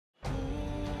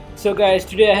So guys,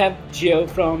 today I have Gio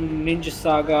from Ninja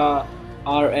Saga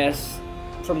RS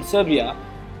from Serbia.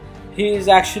 He is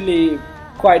actually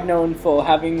quite known for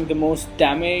having the most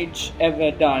damage ever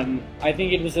done. I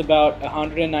think it was about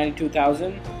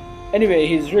 192,000. Anyway,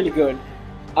 he's really good.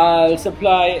 I'll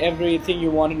supply everything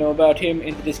you want to know about him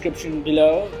in the description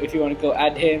below if you want to go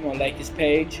add him or like his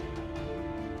page.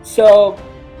 So,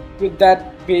 with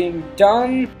that being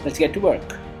done, let's get to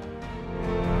work.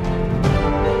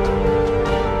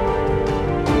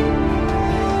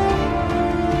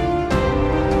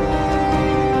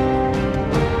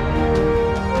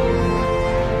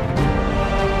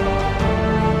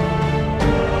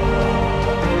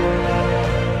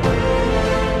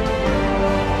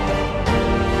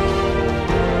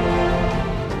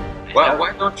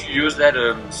 Why don't you use that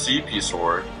CP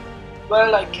sword?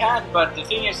 Well, I can, but the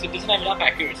thing is, it doesn't have enough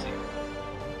accuracy.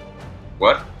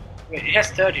 What? Wait, it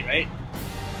has 30, right?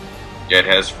 Yeah, it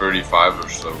has 35 or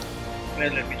so.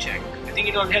 Well, let me check. I think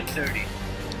it only had 30.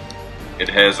 It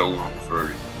has over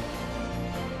 30.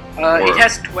 It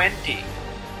has 20.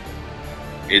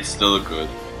 It's still good.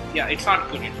 Yeah, it's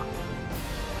not good enough.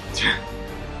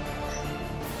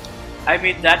 I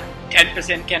mean, that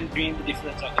 10% can bring the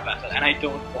difference on the battle, and I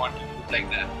don't want to look like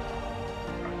that.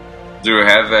 Do you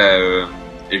have a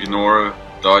ignore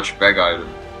dodge back item?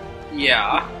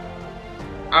 Yeah.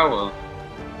 Oh well.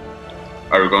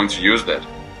 Are you going to use that?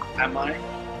 Am I?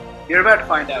 You're about to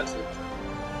find out soon.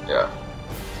 Yeah.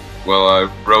 Well, I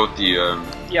wrote the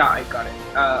Yeah, I got it.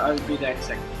 I'll be there in a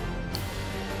second.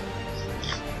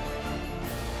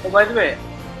 Oh, by the way,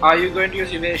 are you going to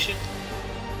use evasion?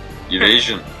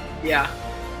 evasion. Yeah.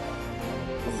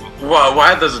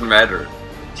 Why does it matter?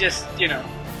 Just, you know.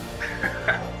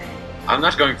 I'm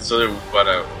not going to tell you what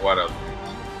I'll do.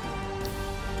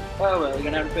 Oh well, you're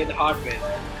gonna have to play the hard way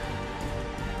then.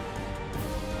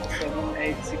 7,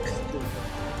 8, 6, 2.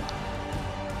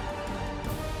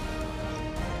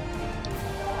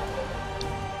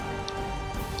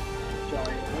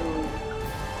 Join room.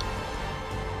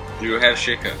 Do you have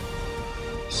Shika?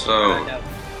 So,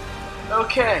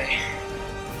 okay.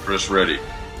 press ready.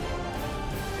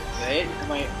 Wait,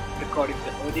 am I recording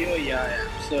the audio? Yeah, I am.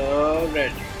 So,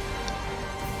 ready.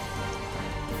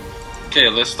 Okay,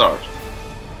 let's start.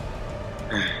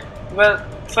 Well,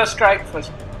 first strike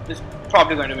first is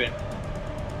probably going to win.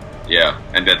 Yeah,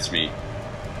 and that's me.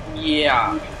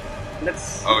 Yeah.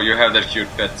 Let's. Oh, you have that cute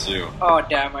pet too. Oh,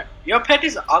 damn it. Your pet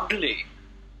is ugly.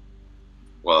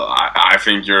 Well, I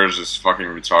think yours is fucking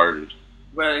retarded.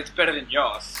 Well, it's better than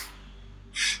yours.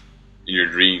 In your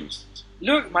dreams.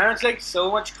 Look, mine's like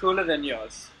so much cooler than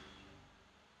yours.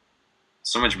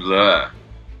 So much blah.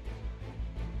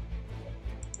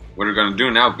 What are you gonna do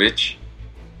now, bitch?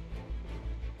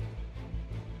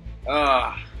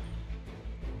 Ah.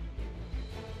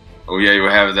 Oh yeah, you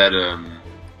have that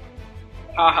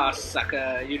Haha,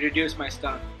 sucker. You reduced my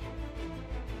stun.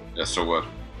 Yeah, so what?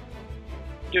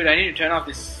 Dude, I need to turn off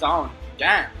this sound.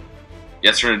 Damn.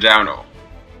 Yeah, turn it down. Oh.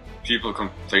 People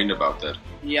complained about that.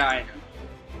 Yeah, I know.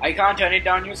 I can't turn it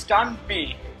down, you stunned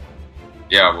me.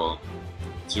 Yeah, well,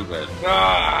 too bad.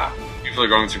 Ah. People are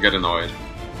going to get annoyed.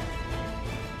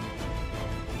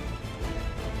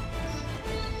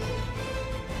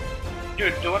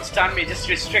 Dude, don't stun me, just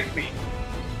restrict me.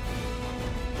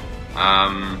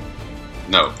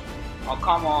 No. Oh,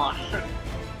 come on.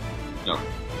 No.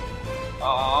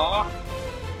 Aww.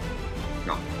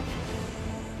 No.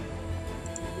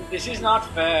 This is not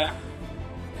fair.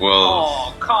 Well,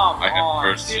 oh, come I have on.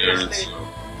 first turn, Seriously? so...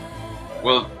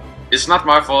 Well, it's not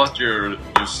my fault you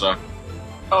suck.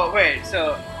 Oh, wait,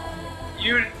 so...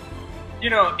 You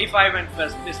know, if I went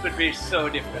first, this would be so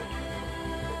different.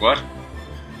 What?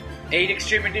 8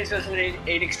 extremities versus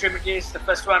 8 extremities, the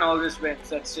first one always wins,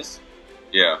 that's just...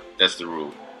 Yeah, that's the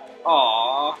rule.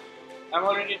 Aww, I'm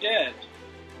already dead.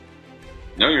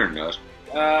 No, you're not.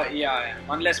 Yeah, I am.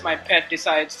 Unless my pet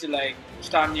decides to, like,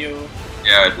 stun you.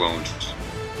 Yeah, it won't.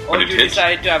 Or But you it hits.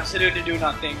 decide to absolutely do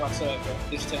nothing whatsoever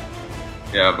this turn.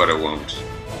 Yeah, but it won't.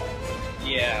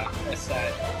 Yeah, that's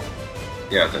sad.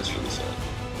 Yeah, that's really sad.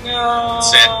 No.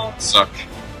 Sad. Suck.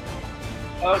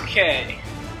 Okay.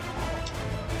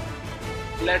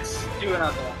 Let's do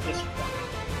another one. Just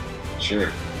one.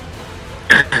 Sure.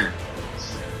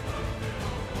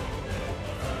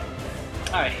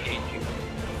 I hate you.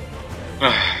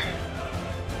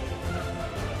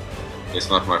 It's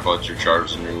not my fault you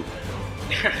charged a noob.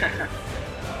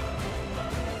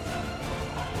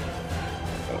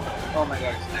 Oh my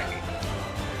god, it's lagging.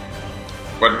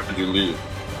 Why did you leave?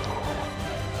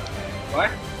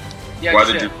 What? Yeah, Why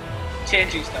just, did you...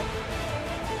 changing stuff.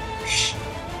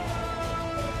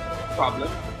 Problem.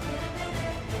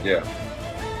 Yeah.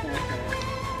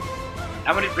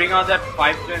 I'm gonna bring out that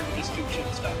 5-turn restriction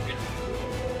stuff. You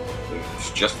know?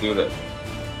 Just do that.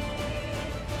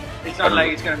 It's not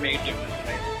like it's gonna make a difference,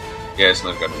 right? Yeah, it's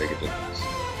not gonna make a difference.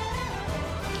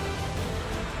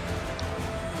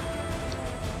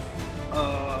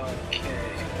 Okay.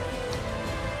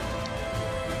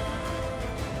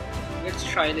 Let's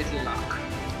try a little luck.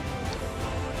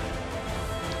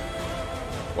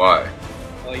 Why?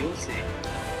 Oh, you'll see.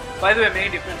 By the way, make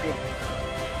a different room.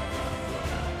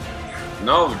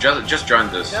 No, just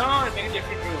join this. No, make a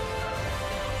different room.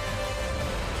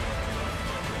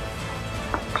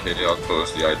 Okay, I'll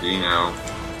close the ID now.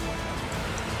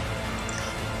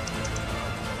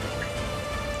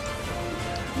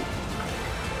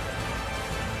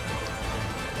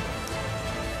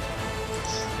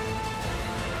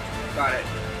 Got it.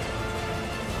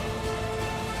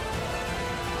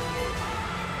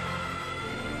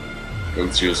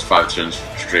 Going to use 5 turns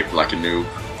strict like a noob.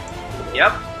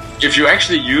 Yep. If you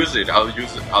actually use it, I'll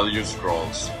use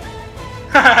scrolls.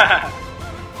 That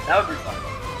would be fun.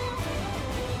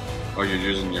 Oh, you're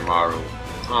using Yamaru.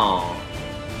 Oh.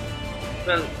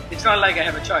 Well, it's not like I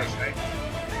have a choice, right?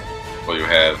 Well, you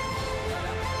have.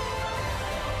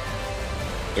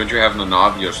 Don't you have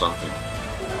Nanabi or something?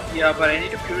 Yeah, but I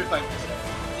need to purify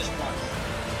myself. Just once.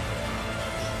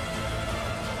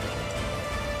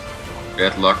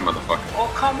 Bad luck, motherfucker. Oh,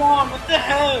 come on, what the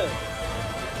hell?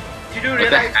 You do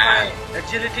realize my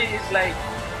agility is like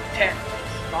 10,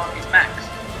 it's max.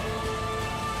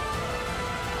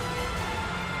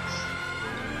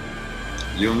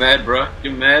 You mad, bruh?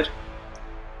 You mad?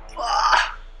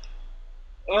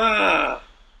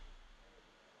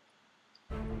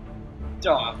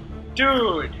 Dog.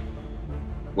 Dude!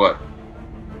 What?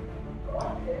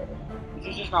 This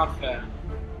is just not fair.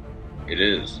 It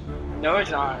is. No,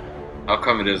 it's not. How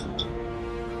come it isn't?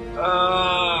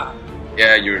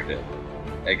 Yeah, you're dead.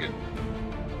 Again.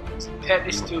 Pet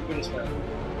is stupid as well.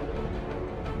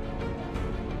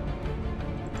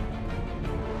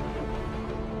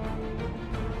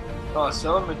 Oh,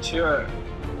 so mature.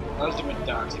 Ultimate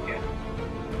dance again.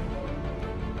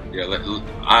 Yeah,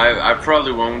 I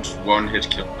probably won't one-hit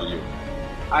kill you.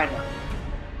 I know.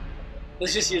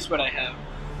 Let's just use what I have.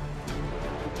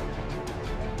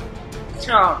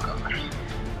 Oh god.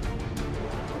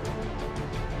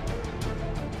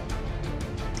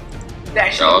 They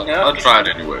actually I'll try it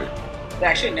anyway. They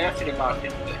actually nerfed him out,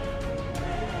 didn't they?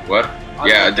 What?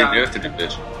 Yeah, they nerfed it a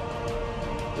bit.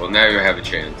 Well, now you have a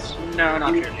chance. No,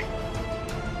 not really.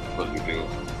 What you do?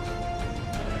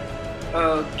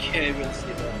 Okay, we'll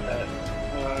see about that.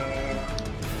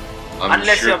 I'm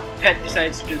unless sure your pet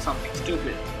decides to do something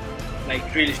stupid.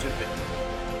 Like, really stupid.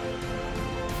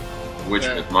 Which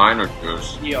pet, mine or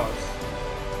yours? Yours.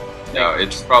 Yeah,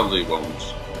 it probably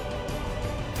won't.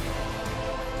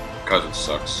 Because it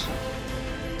sucks.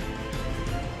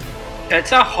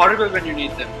 Pets are horrible when you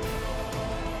need them.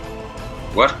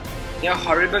 What? They are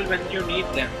horrible when you need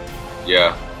them.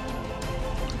 Yeah.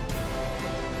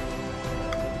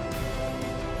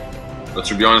 But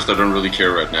to be honest, I don't really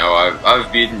care right now.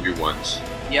 I've beaten you once.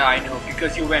 Yeah, I know,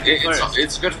 because you went first.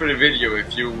 It's good for the video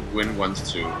if you win once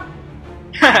too.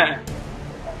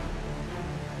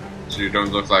 So you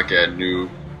don't look like a noob.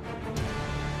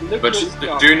 But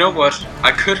do you know what?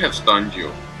 I could have stunned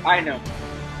you. I know.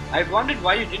 I wondered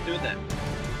why you didn't do that.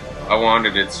 I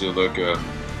wanted it to look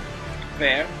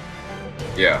fair?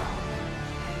 Yeah.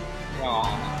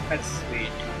 Aw, that's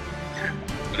sweet.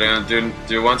 But, do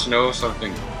you want to know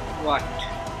something? What?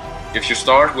 If you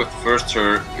start with first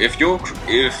turn, if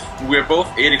we're both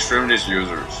 8 extremities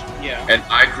users, yeah, and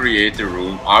I create the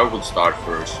room, I will start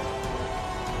first.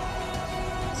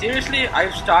 Seriously,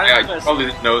 I've started yeah, first. You probably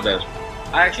didn't know that.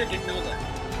 I actually didn't know that.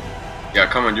 Yeah,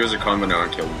 come on, use a combo now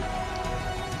and kill me.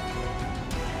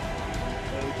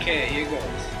 Okay, here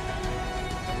goes.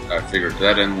 I figured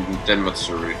that, and then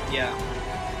Matsuri. Yeah.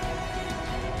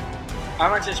 How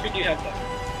much HP do you have left?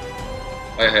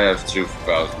 I have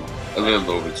 2,000. A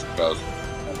little over 2,000.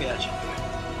 Okay, that should do it.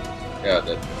 Yeah,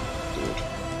 that do it.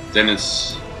 Then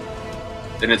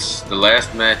it's the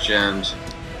last match, and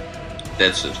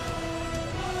that's it.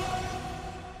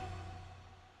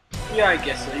 Yeah, I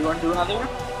guess so. You want to do another one?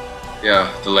 Yeah,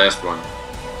 the last one.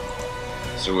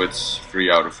 So it's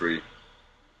 3 out of 3.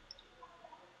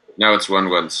 Now it's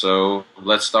 1-1, so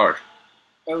let's start.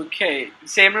 Okay,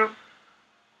 same room?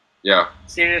 Yeah.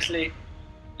 Seriously?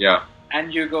 Yeah.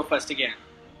 And you go first again?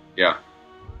 Yeah.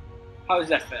 How is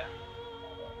that fair?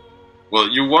 Well,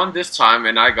 you won this time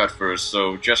and I got first,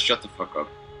 so just shut the fuck up.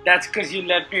 That's because you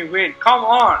let me win. Come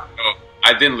on! No,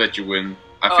 I didn't let you win.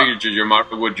 I figured your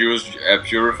marker would use a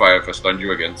purifier if I stunned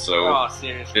you again, so... Oh,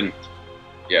 seriously? Didn't.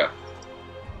 Yeah.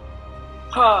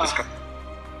 Oh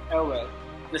well,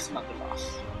 this is not the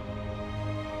last.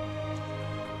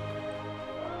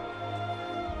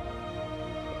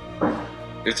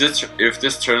 If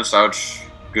this turns out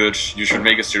good, you should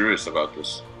make a series about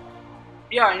this.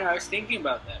 Yeah, I was thinking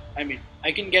about that. I mean,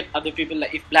 I can get other people,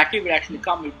 like, if Blackie would actually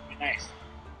come, it would be nice.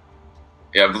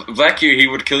 Yeah, Blackie, he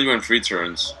would kill you in 3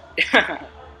 turns.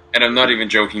 And I'm not even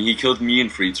joking, he killed me in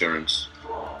 3 turns.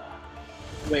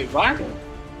 Wait, what?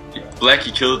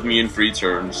 Blackie killed me in 3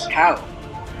 turns. How?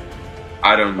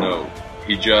 I don't know.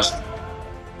 He just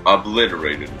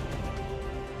obliterated me.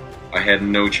 I had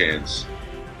no chance.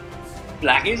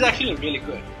 Blackie is actually really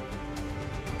good.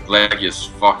 Blackie is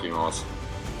fucking awesome.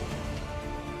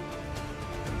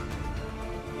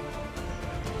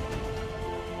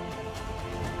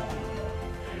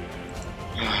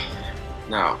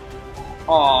 Now.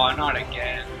 Oh, not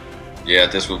again. Yeah,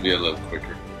 this will be a little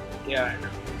quicker. Yeah, I know.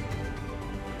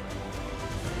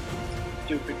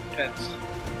 Stupid pets.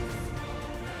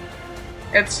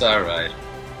 It's alright.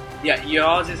 Yeah,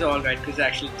 yours is alright because it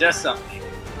actually does something.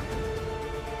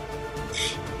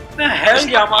 The hell,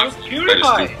 Yama's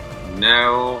purified!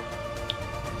 No.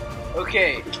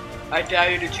 Okay, I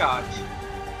dare you to charge.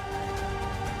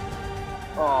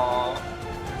 Oh.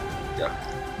 Yeah.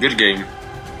 Good game.